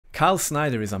Kyle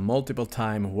Synder is a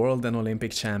multiple-time world and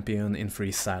Olympic champion in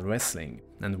freestyle wrestling,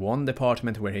 and one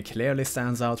department where he clearly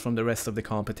stands out from the rest of the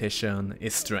competition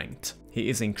is strength. He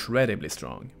is incredibly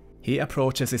strong. He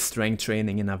approaches his strength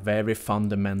training in a very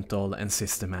fundamental and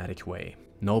systematic way.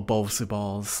 No Bowser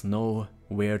balls, no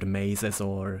weird mazes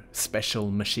or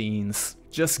special machines,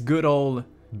 just good old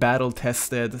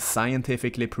battle-tested,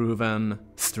 scientifically proven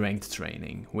strength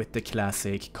training with the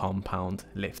classic compound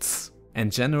lifts. And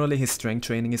generally his strength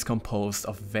training is composed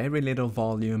of very little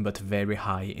volume but very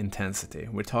high intensity.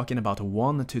 We're talking about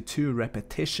 1 to 2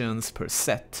 repetitions per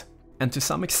set. And to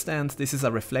some extent this is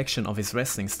a reflection of his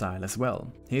wrestling style as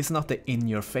well. He's not the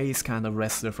in-your-face kind of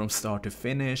wrestler from start to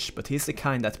finish, but he's the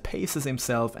kind that paces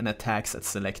himself and attacks at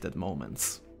selected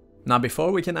moments. Now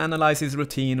before we can analyze his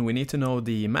routine, we need to know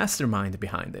the mastermind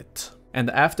behind it. And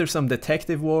after some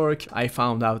detective work, I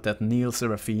found out that Neil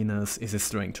Serafenas is his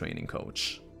strength training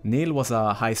coach. Neil was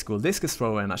a high school discus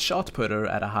thrower and a shot putter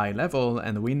at a high level,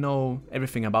 and we know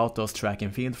everything about those track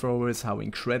and field throwers, how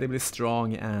incredibly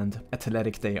strong and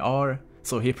athletic they are,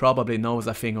 so he probably knows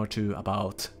a thing or two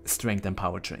about strength and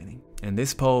power training. In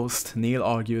this post, Neil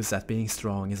argues that being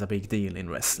strong is a big deal in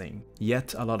wrestling,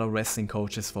 yet a lot of wrestling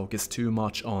coaches focus too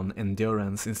much on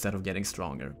endurance instead of getting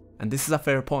stronger. And this is a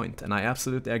fair point, and I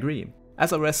absolutely agree.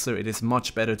 As a wrestler, it is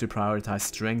much better to prioritize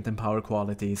strength and power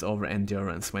qualities over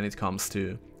endurance when it comes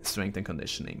to strength and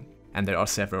conditioning, and there are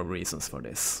several reasons for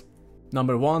this.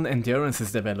 Number 1, endurance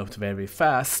is developed very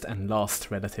fast and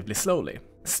lasts relatively slowly.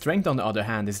 Strength on the other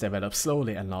hand is developed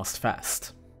slowly and lasts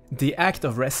fast. The act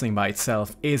of wrestling by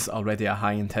itself is already a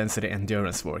high intensity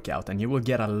endurance workout, and you will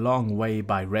get a long way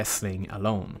by wrestling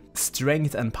alone.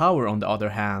 Strength and power on the other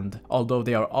hand, although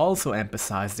they are also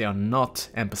emphasized, they are not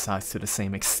emphasized to the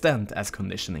same extent as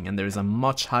conditioning, and there is a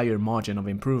much higher margin of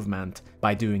improvement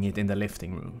by doing it in the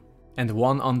lifting room. And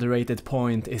one underrated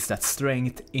point is that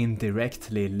strength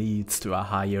indirectly leads to a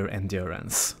higher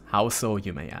endurance. How so,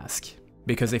 you may ask?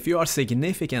 Because if you are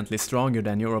significantly stronger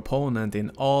than your opponent in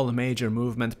all major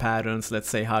movement patterns, let's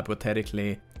say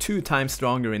hypothetically 2 times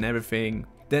stronger in everything,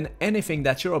 then anything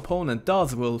that your opponent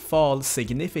does will fall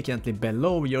significantly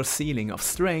below your ceiling of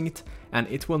strength, and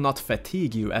it will not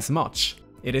fatigue you as much.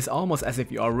 It is almost as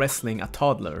if you are wrestling a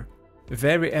toddler.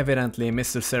 Very evidently,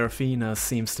 Mr. Serafenas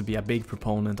seems to be a big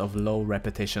proponent of low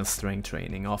repetition strength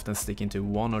training, often sticking to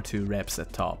 1 or 2 reps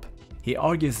at top. He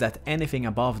argues that anything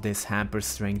above this hampers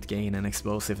strength gain and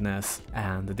explosiveness,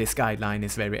 and this guideline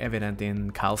is very evident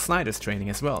in Kyle Synder's training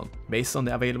as well. Based on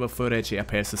the available footage, he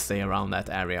appears to stay around that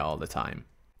area all the time.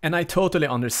 And I totally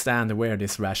understand where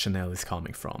this rationale is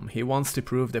coming from. He wants to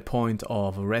prove the point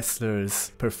of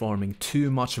wrestlers performing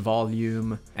too much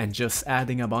volume and just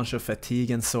adding a bunch of fatigue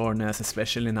and soreness,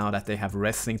 especially now that they have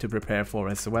wrestling to prepare for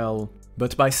as well.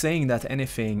 But by saying that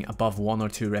anything above 1 or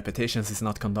 2 repetitions is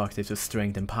not conducive to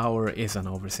strength and power is an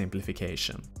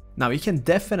oversimplification. Now, you can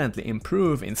definitely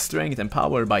improve in strength and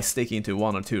power by sticking to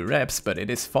 1 or 2 reps, but it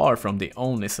is far from the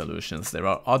only solutions. There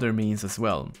are other means as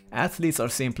well. Athletes are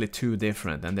simply too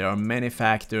different, and there are many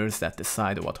factors that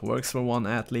decide what works for one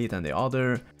athlete and the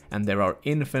other, and there are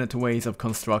infinite ways of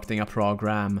constructing a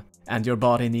program, and your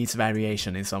body needs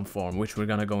variation in some form, which we're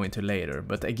gonna go into later.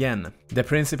 But again, the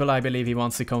principle I believe he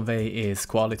wants to convey is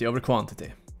quality over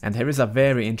quantity. And here is a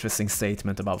very interesting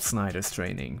statement about Synder's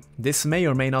training. This may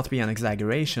or may not be an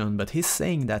exaggeration, but he's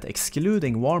saying that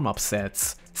excluding warm-up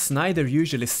sets, Synder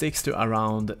usually sticks to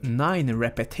around 9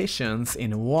 repetitions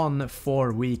in one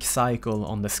 4-week cycle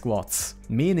on the squats,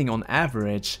 meaning on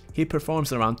average he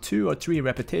performs around 2 or 3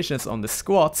 repetitions on the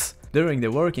squats during the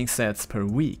working sets per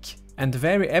week. And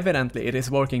very evidently it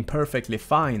is working perfectly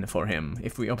fine for him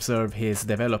if we observe his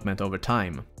development over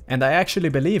time. And I actually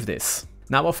believe this.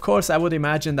 Now, of course, I would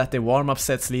imagine that the warm-up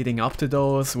sets leading up to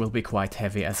those will be quite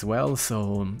heavy as well,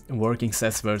 so working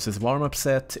sets versus warm-up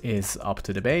set is up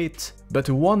to debate. But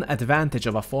one advantage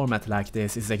of a format like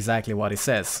this is exactly what it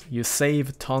says. You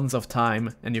save tons of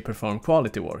time and you perform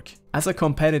quality work. As a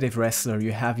competitive wrestler,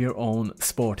 you have your own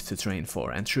sport to train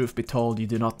for, and truth be told, you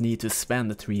do not need to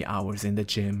spend 3 hours in the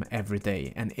gym every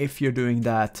day. And if you're doing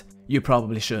that, you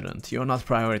probably shouldn't. You're not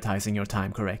prioritizing your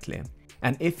time correctly.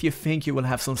 And if you think you will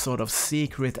have some sort of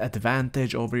secret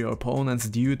advantage over your opponents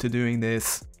due to doing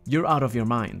this, you're out of your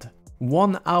mind.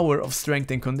 1 hour of strength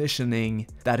and conditioning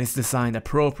that is designed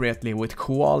appropriately with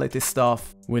quality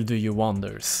stuff will do you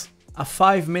wonders. A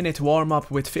 5-minute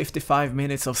warm-up with 55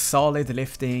 minutes of solid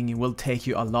lifting will take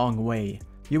you a long way.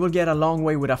 You will get a long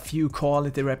way with a few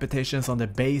quality repetitions on the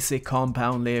basic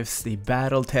compound lifts, the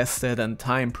battle-tested and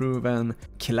time-proven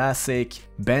classic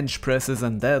bench presses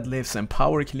and deadlifts and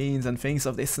power cleans and things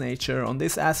of this nature. On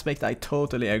this aspect, I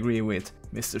totally agree with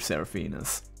Mr.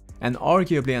 Serafenas. and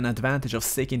arguably an advantage of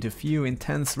sticking to few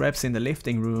intense reps in the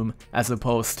lifting room as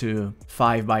opposed to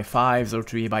 5x5s or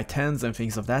 3x10s and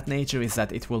things of that nature is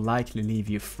that it will likely leave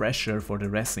you fresher for the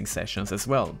wrestling sessions as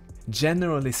well.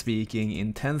 Generally speaking,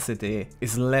 intensity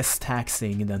is less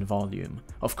taxing than volume.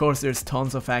 Of course, there's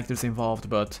tons of factors involved,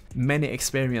 but many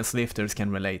experienced lifters can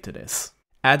relate to this.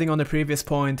 Adding on the previous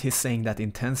point, he's saying that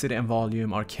intensity and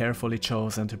volume are carefully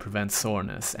chosen to prevent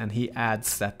soreness, and he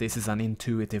adds that this is an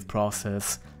intuitive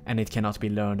process and it cannot be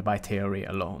learned by theory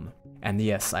alone. And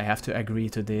yes, I have to agree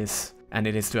to this, and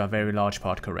it is to a very large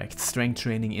part correct. Strength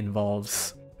training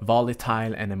involves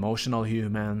volatile and emotional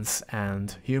humans,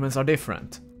 and humans are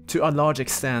different. To a large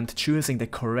extent, choosing the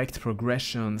correct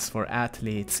progressions for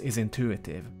athletes is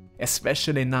intuitive,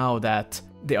 especially now that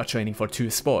they are training for two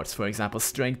sports, for example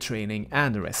strength training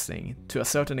and wrestling. To a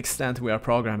certain extent we are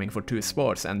programming for two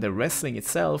sports, and the wrestling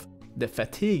itself, the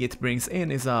fatigue it brings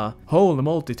in is a whole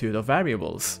multitude of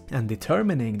variables, and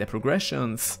determining the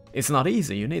progressions is not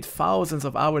easy. You need thousands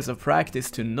of hours of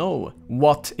practice to know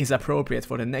what is appropriate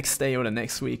for the next day or the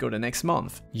next week or the next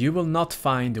month. You will not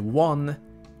find one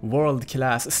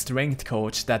world-class strength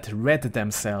coach that read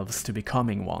themselves to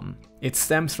becoming one. It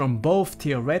stems from both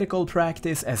theoretical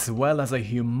practice as well as a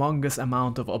humongous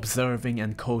amount of observing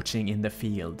and coaching in the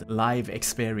field, live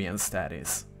experience that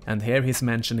is. And here he's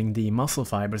mentioning the muscle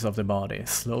fibers of the body,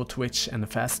 slow twitch and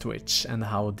fast twitch, and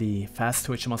how the fast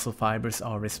twitch muscle fibers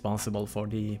are responsible for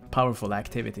the powerful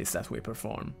activities that we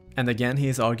perform. And again, he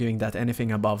is arguing that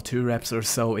anything above 2 reps or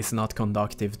so is not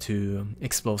conducive to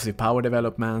explosive power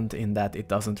development, in that it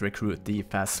doesn't recruit the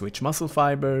fast twitch muscle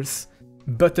fibers.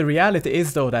 But the reality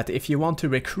is though that if you want to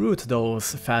recruit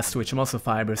those fast twitch muscle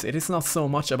fibers, it is not so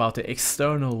much about the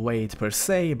external weight per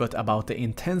se, but about the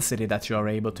intensity that you are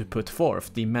able to put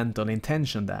forth, the mental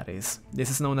intention that is. This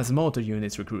is known as motor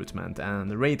unit recruitment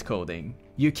and rate coding.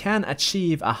 You can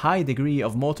achieve a high degree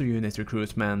of motor unit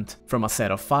recruitment from a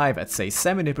set of 5 at say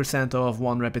 70% of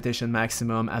 1 repetition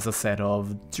maximum as a set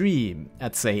of 3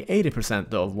 at say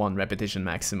 80% of 1 repetition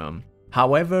maximum.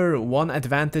 However, one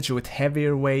advantage with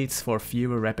heavier weights for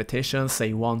fewer repetitions,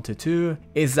 say 1 to 2,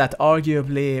 is that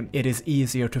arguably it is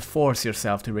easier to force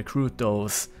yourself to recruit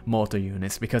those motor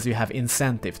units because you have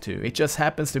incentive to. It just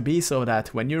happens to be so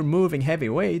that when you're moving heavy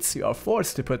weights, you are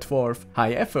forced to put forth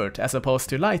high effort as opposed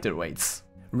to lighter weights.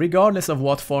 Regardless of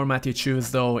what format you choose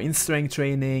though, in strength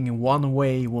training, one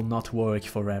way will not work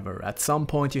forever. At some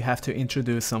point you have to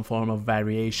introduce some form of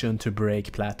variation to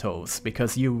break plateaus,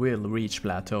 because you will reach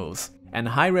plateaus. And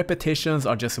high repetitions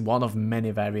are just one of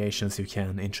many variations you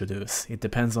can introduce. It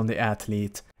depends on the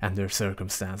athlete and their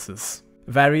circumstances.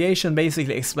 Variation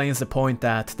basically explains the point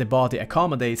that the body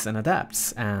accommodates and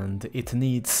adapts, and it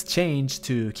needs change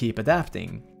to keep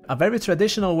adapting. A very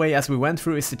traditional way, as we went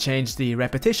through, is to change the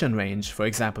repetition range. For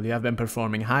example, you have been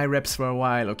performing high reps for a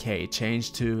while, okay,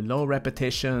 change to low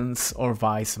repetitions, or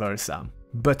vice versa.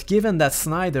 But given that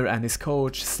Snyder and his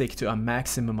coach stick to a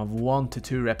maximum of 1 to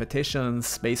 2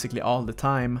 repetitions basically all the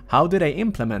time, how do they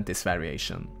implement this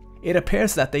variation? It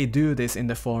appears that they do this in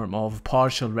the form of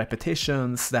partial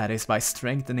repetitions, that is by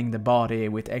strengthening the body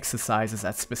with exercises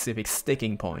at specific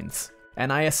sticking points.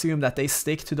 And I assume that they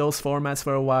stick to those formats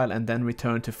for a while and then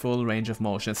return to full range of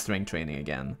motion strength training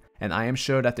again. And I am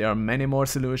sure that there are many more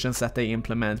solutions that they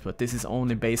implement, but this is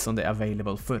only based on the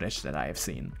available footage that I have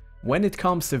seen. When it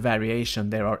comes to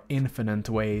variation, there are infinite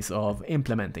ways of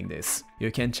implementing this.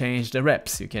 You can change the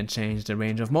reps, you can change the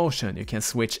range of motion, you can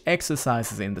switch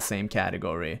exercises in the same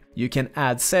category, you can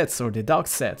add sets or deduct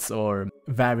sets or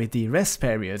vary the rest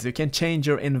periods, you can change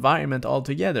your environment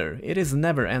altogether. It is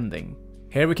never ending.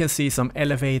 Here we can see some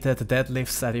elevated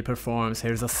deadlifts that he performs.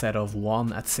 Here's a set of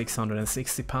 1 at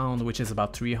 660 pounds, which is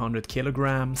about 300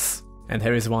 kilograms. And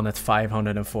here is one at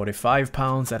 545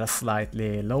 pounds at a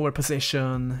slightly lower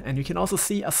position. And you can also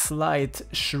see a slight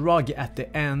shrug at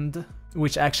the end,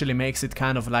 which actually makes it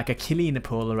kind of like a clean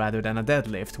pull rather than a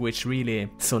deadlift, which really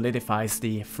solidifies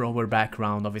the thrower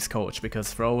background of his coach,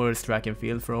 because throwers, track and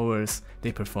field throwers,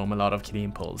 they perform a lot of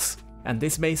clean pulls. And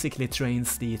this basically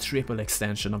trains the triple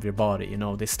extension of your body, you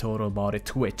know, this total body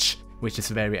twitch, which is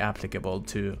very applicable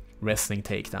to wrestling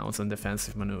takedowns and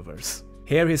defensive maneuvers.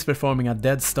 Here he's performing a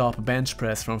dead stop bench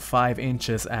press from 5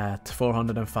 inches at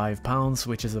 405 pounds,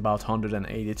 which is about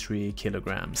 183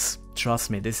 kilograms. Trust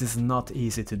me, this is not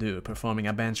easy to do, performing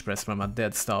a bench press from a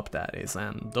dead stop that is,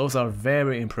 and those are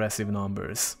very impressive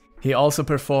numbers. He also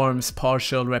performs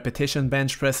partial repetition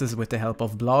bench presses with the help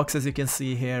of blocks, as you can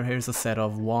see here. Here's a set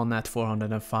of 1 at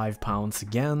 405 pounds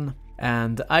again.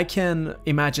 And I can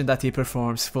imagine that he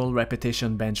performs full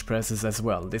repetition bench presses as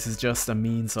well. This is just a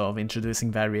means of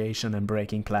introducing variation and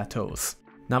breaking plateaus.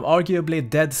 Now arguably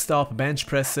dead stop bench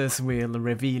presses will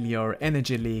reveal your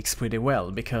energy leaks pretty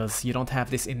well, because you don't have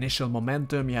this initial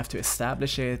momentum, you have to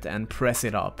establish it and press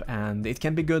it up, and it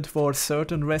can be good for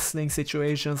certain wrestling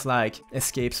situations like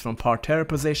escapes from parterre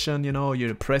position, you know,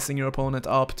 you're pressing your opponent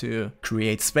up to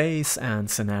create space, and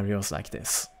scenarios like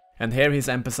this. And here he's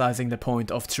emphasizing the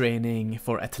point of training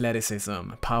for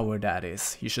athleticism, power that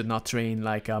is. You should not train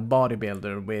like a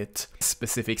bodybuilder with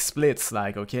specific splits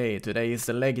like, okay, today is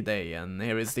the leg day and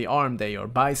here is the arm day or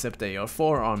bicep day or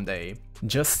forearm day.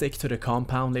 Just stick to the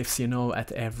compound lifts, you know,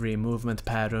 at every movement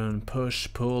pattern, push,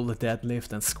 pull,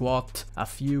 deadlift and squat, a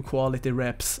few quality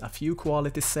reps, a few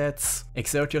quality sets,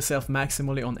 exert yourself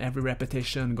maximally on every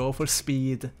repetition, go for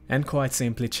speed, and quite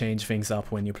simply change things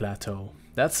up when you plateau.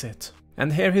 That's it.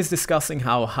 And here he's discussing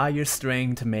how higher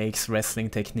strength makes wrestling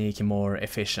technique more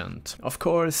efficient. Of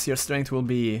course, your strength will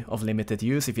be of limited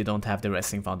use if you don't have the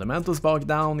wrestling fundamentals bogged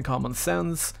down, common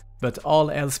sense, but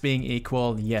all else being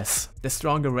equal, yes, the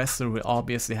stronger wrestler will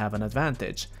obviously have an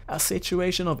advantage. A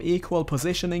situation of equal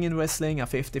positioning in wrestling, a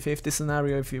 50-50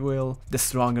 scenario if you will, the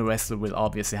stronger wrestler will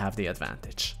obviously have the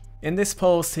advantage. In this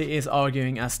post he is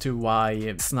arguing as to why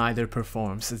Synder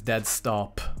performs dead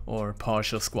stop or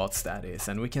partial squats that is,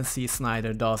 and we can see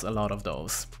Synder does a lot of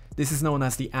those. This is known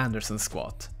as the Anderson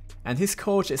squat. And his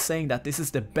coach is saying that this is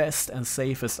the best and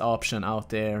safest option out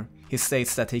there. He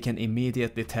states that he can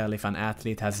immediately tell if an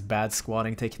athlete has bad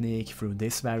squatting technique through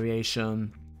this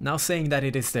variation. Now saying that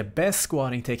it is the best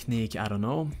squatting technique, I don't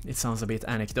know, it sounds a bit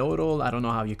anecdotal, I don't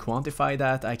know how you quantify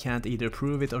that, I can't either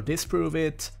prove it or disprove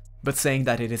it. But saying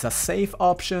that it is a safe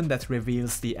option that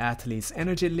reveals the athlete's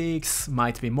energy leaks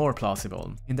might be more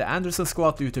plausible. In the Anderson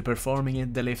squat, due to performing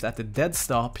in the lift at the dead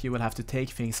stop, you will have to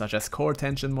take things such as core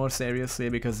tension more seriously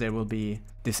because there will be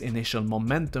this initial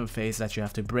momentum phase that you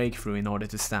have to break through in order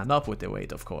to stand up with the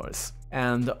weight, of course.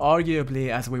 And arguably,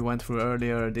 as we went through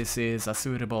earlier, this is a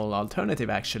suitable alternative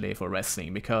actually for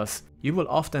wrestling, because you will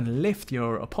often lift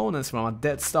your opponents from a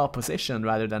dead stop position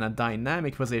rather than a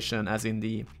dynamic position as in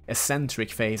the eccentric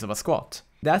phase of a squat.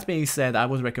 That being said, I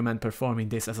would recommend performing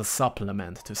this as a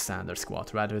supplement to standard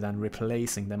squat rather than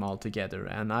replacing them altogether,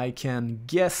 and I can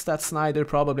guess that Synder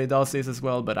probably does this as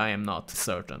well, but I am not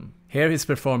certain. Here he's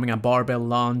performing a barbell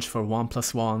lunge for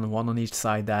 1+1, one on each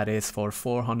side that is, for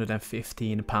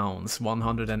 415 pounds,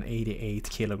 188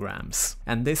 kilograms.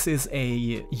 And this is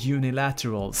a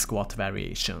unilateral squat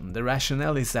variation. The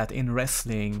rationale is that in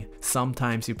wrestling,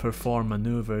 sometimes you perform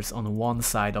maneuvers on one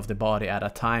side of the body at a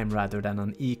time rather than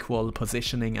an equal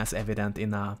positioning as evident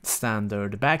in a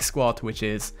standard back squat, which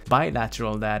is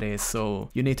bilateral that is, so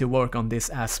you need to work on this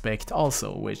aspect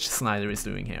also, which Synder is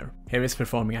doing here. Here he's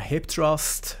performing a hip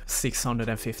thrust,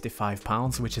 655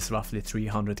 pounds, which is roughly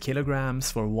 300 kilograms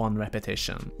for one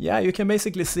repetition. Yeah, you can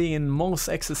basically see in most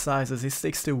exercises he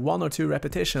sticks to 1 or 2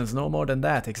 repetitions, no more than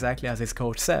that, exactly as his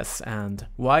coach says. And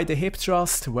why the hip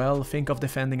thrust? Well, think of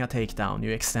defending a takedown,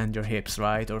 you extend your hips,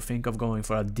 right? Or think of going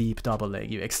for a deep double leg,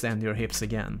 you extend your hips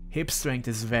again. Hip strength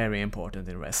is very important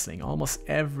in wrestling. Almost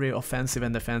every offensive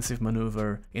and defensive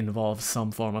maneuver involves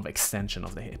some form of extension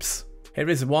of the hips. Here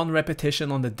is one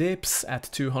repetition on the dips at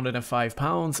 205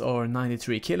 pounds or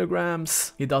 93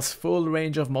 kilograms. He does full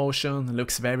range of motion,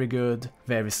 looks very good,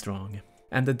 very strong.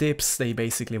 And the dips, they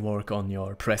basically work on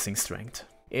your pressing strength.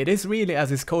 It is really, as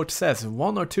his coach says,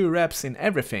 1 or 2 reps in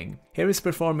everything. Here he's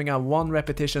performing a 1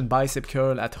 repetition bicep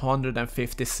curl at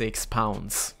 156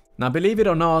 pounds. Now believe it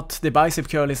or not, the bicep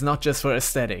curl is not just for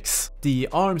aesthetics. The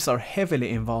arms are heavily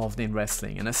involved in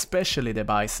wrestling, and especially the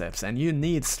biceps, and you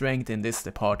need strength in this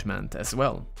department as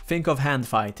well. Think of hand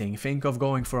fighting, think of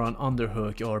going for an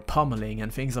underhook or pummeling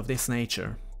and things of this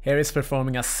nature. Here is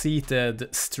performing a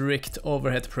seated strict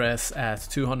overhead press at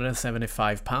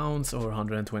 275 pounds or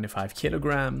 125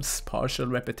 kilograms, partial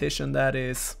repetition that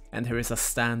is. And here is a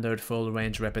standard full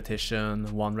range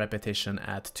repetition, 1 repetition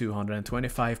at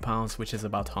 225 pounds, which is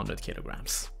about 100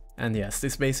 kilograms. And yes,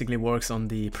 this basically works on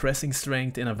the pressing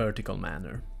strength in a vertical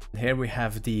manner. Here we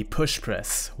have the push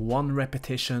press, 1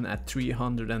 repetition at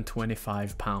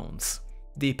 325 pounds.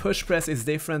 The push press is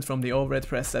different from the overhead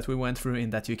press that we went through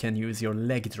in that you can use your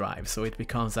leg drive, so it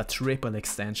becomes a triple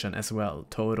extension as well,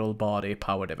 total body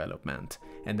power development.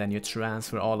 And then you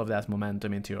transfer all of that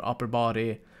momentum into your upper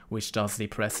body, which does the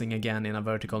pressing again in a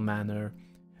vertical manner.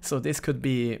 So this could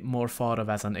be more thought of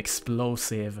as an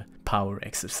explosive power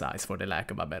exercise, for the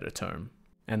lack of a better term.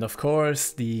 And of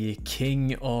course, the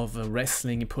king of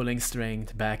wrestling pulling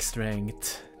strength, back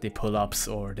strength, the pull-ups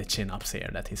or the chin-ups here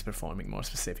that he's performing more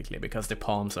specifically, because the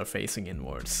palms are facing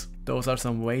inwards. Those are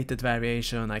some weighted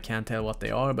variation, I can't tell what they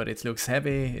are, but it looks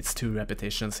heavy, it's 2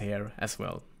 repetitions here as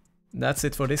well. That's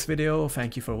it for this video,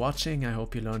 thank you for watching, I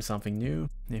hope you learned something new.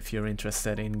 If you're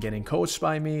interested in getting coached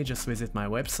by me, just visit my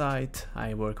website.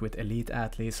 I work with elite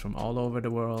athletes from all over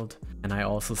the world, and I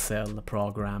also sell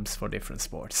programs for different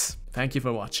sports. Thank you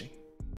for watching.